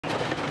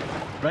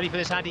Ready for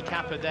this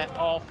handicapper, they're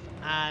off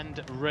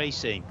and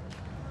racing.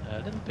 A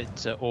little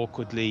bit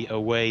awkwardly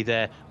away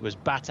there was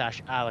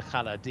Batash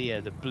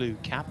Al-Khaladia, the blue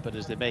cap, but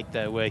as they make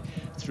their way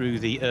through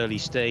the early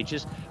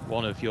stages,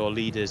 one of your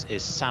leaders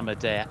is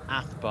Samadeh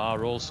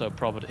Athbar. Also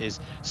prominent is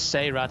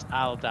Seyrat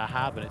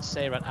Al-Dahab, and it's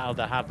Seyrat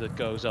Al-Dahab that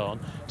goes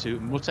on to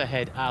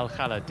Mutahed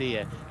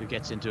Al-Khaladia, who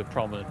gets into a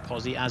prominent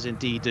posse, as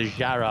indeed does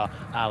Jara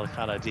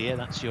Al-Khaladia.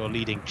 That's your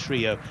leading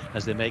trio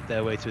as they make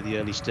their way through the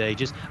early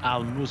stages.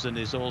 Al-Muzan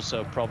is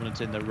also prominent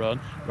in the run.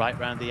 Right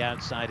round the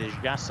outside is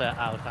Yasser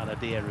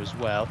Al-Khaladia as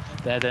well.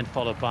 They're then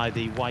followed by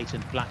the white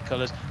and black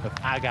colours of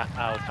Agaf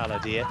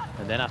Al-Khaladia,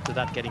 and then after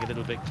that, getting a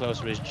little bit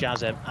closer, is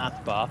Jazem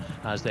Athbar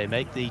as they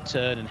make the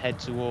turn and head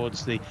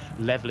towards the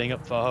levelling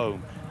up for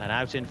home. And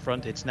out in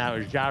front, it's now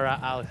Jara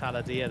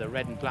Al-Khaladia, the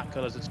red and black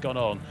colours, that's gone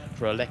on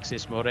for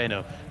Alexis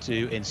Moreno,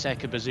 to in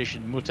second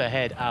position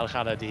Mutahed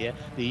Al-Khaladia.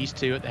 These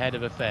two at the head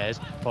of affairs,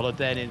 followed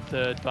then in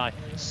third by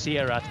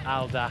Seyrat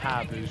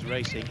Al-Dahab, who's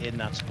racing in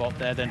that spot.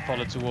 They're then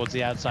followed towards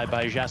the outside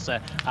by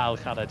Jasser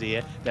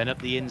Al-Khaladia. Then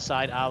up the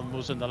inside,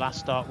 Al-Muzan, the last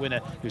start winner,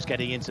 who's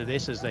getting into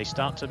this as they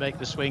start to make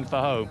the swing for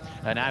home.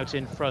 And out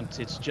in front,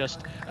 it's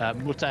just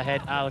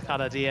Mutahed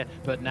Al-Khaladia,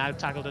 but now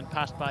tackled and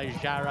passed by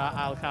Jara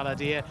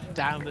Al-Khaladia.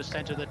 Down the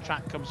centre of the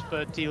track comes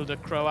Fertil de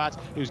Croat,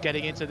 who's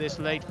getting into this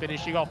late,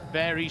 finishing off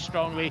very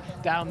strongly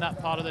down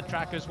that part of the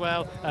track as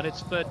well. And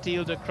it's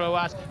Fertil de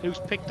Croat who's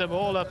picked them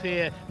all up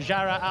here.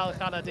 Jara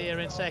Al-Khaladia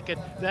in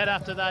second. Then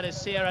after that is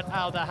Seyrat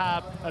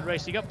Al-Dahab, and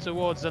racing up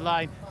towards the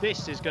line,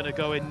 this is going to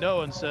go in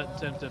no uncertain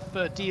terms to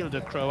Fertil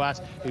de Croat,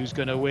 who's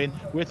going to win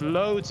with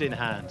loads in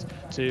hand.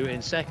 To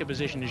in second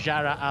position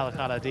Jara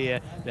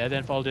Al-Khaladia. They're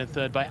then followed in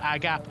third by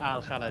Agap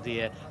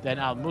Al-Khaladia. Then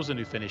Al-Muzan,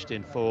 who finished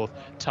in fourth.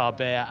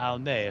 Taber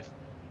Al-Naif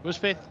was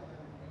fifth.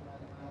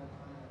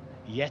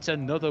 Yet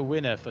another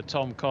winner for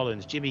Tom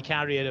Collins. Jimmy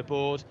Carrier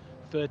aboard.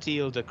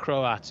 Fertil de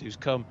Croat, who's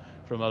come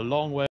from a long way.